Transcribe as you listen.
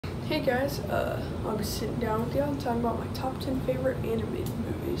Hey guys, I'll be sitting down with you and talking about my top 10 favorite animated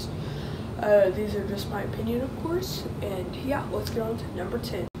movies. These are just my opinion, of course, and yeah, let's get on to number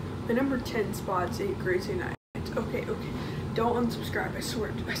 10. The number 10 spot's 8 Crazy Nights. Okay, don't unsubscribe, I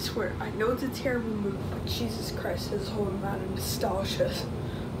swear. I know it's a terrible movie, but Jesus Christ, there's a whole amount of nostalgia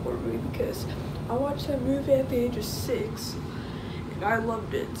for me because I watched that movie at the age of 6, and I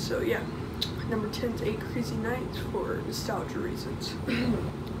loved it, so yeah. Number 10's 8 Crazy Nights for nostalgia reasons.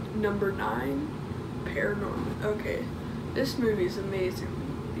 Number 9, Paranorman. Okay, this movie is amazing.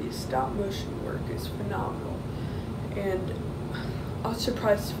 The stop motion work is phenomenal, and I was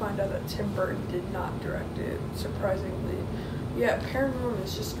surprised to find out that Tim Burton did not direct it, surprisingly. Yeah, Paranorman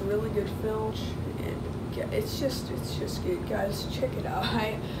is just a really good film, and yeah, it's just good, guys. Check it out.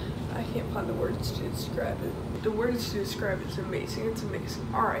 I can't find the words to describe it. The words to describe it's amazing. It's amazing.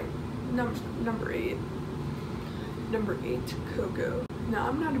 All right, number 8. Number 8, Coco. Now,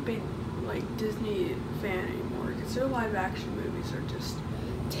 I'm not a big Disney fan anymore because their live action movies are just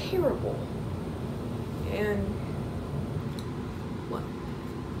terrible.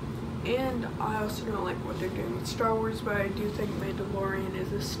 And I also don't like what they're doing with Star Wars, but I do think Mandalorian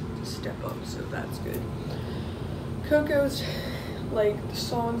is a step up, so that's good. Coco's, the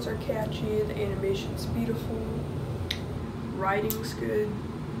songs are catchy, the animation's beautiful, writing's good,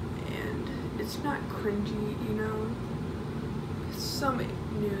 and it's not cringy, you know? Some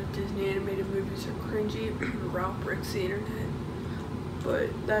new Disney animated movies are cringy. Ralph Breaks the Internet, but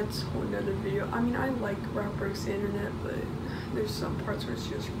that's a whole nother video. I mean, I like Ralph Breaks the Internet, but there's some parts where it's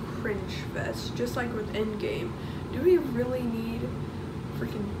just cringe fest. Just like with Endgame. Do we really need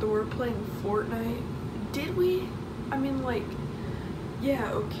freaking Thor playing Fortnite? Did we? I mean,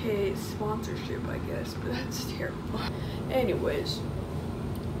 yeah, okay, sponsorship, I guess, but that's terrible. Anyways,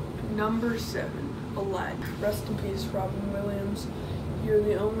 number 7. Aladdin. Rest in peace, Robin Williams. You're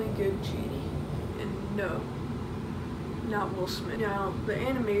the only good genie. And no, not Will Smith. Now, the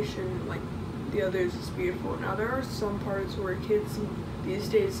animation, like the others, is beautiful. Now, there are some parts where kids these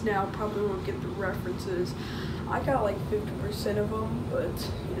days now probably won't get the references. I got 50% of them, but,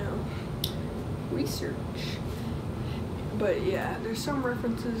 you know, research. But yeah, there's some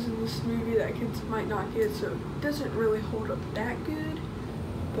references in this movie that kids might not get, so it doesn't really hold up that good.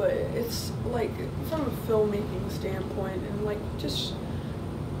 But it's from a filmmaking standpoint and just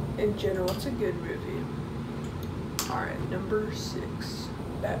in general, it's a good movie. Alright, number 6,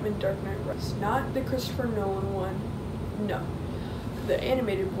 Batman Dark Knight Rises. Not the Christopher Nolan one, no. The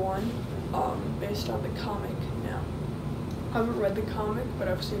animated one, based on the comic. Now, I haven't read the comic, but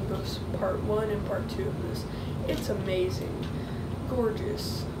I've seen both part 1 and part 2 of this. It's amazing,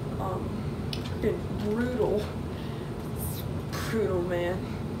 gorgeous, brutal, man.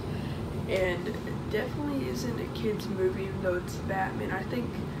 And it definitely isn't a kid's movie, even though it's Batman. I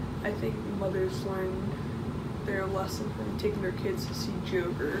think mothers learn their lesson from taking their kids to see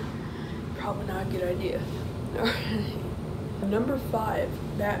Joker. Probably not a good idea. Number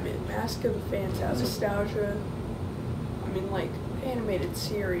 5, Batman, Mask of the Phantasm. Nostalgia. I mean, animated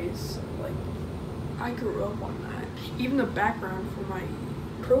series. I grew up on that. Even the background for my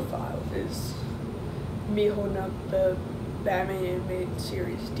profile is me holding up the Batman animated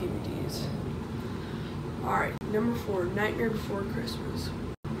series DVDs. Alright, number 4, Nightmare Before Christmas.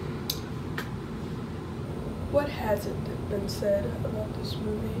 What hasn't been said about this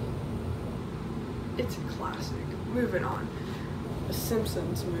movie? It's a classic. Moving on. The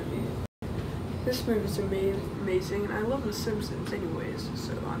Simpsons movie. This movie's amazing, and I love The Simpsons anyways,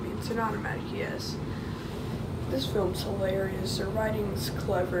 so I mean, it's an automatic yes. This film's hilarious, the writing's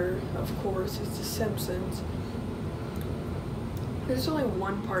clever, of course, it's The Simpsons. There's only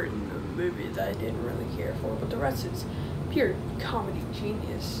one part in the movie that I didn't really care for, but the rest is pure comedy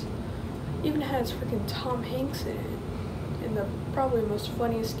genius. Even has freaking Tom Hanks in it, in the probably most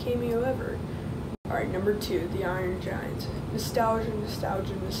funniest cameo ever. Alright, number 2, The Iron Giant. Nostalgia.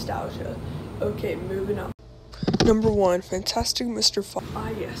 Okay, moving on. Number 1, Fantastic Mr. Fox.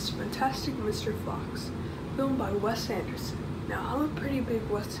 Ah yes, Fantastic Mr. Fox. Filmed by Wes Anderson. Now, I'm a pretty big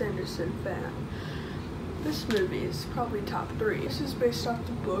Wes Anderson fan. This movie is probably top 3. This is based off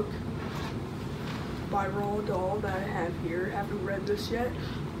the book by Roald Dahl that I have here. Haven't read this yet.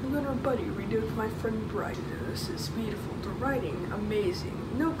 I'm gonna read it with my friend Bryce. This is beautiful. The writing, amazing.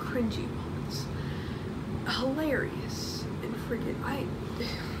 No cringy moments. Hilarious. And freaking,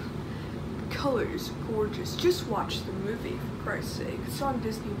 colors, gorgeous. Just watch the movie, for Christ's sake. It's on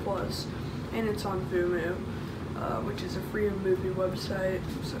Disney Plus, and it's on Vimeo, which is a free movie website,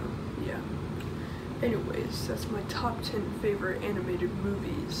 so yeah. Anyways, that's my top 10 favorite animated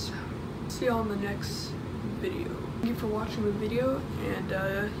movies. See y'all in the next video. Thank you for watching the video, and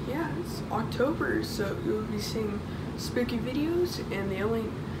yeah, it's October, so you'll be seeing spooky videos, and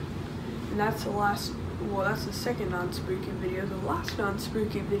that's the last, well, that's the second non-spooky video. The last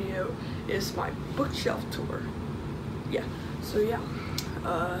non-spooky video is my bookshelf tour. Yeah, so yeah,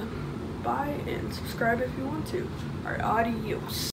 bye, and subscribe if you want to. Alright, adios.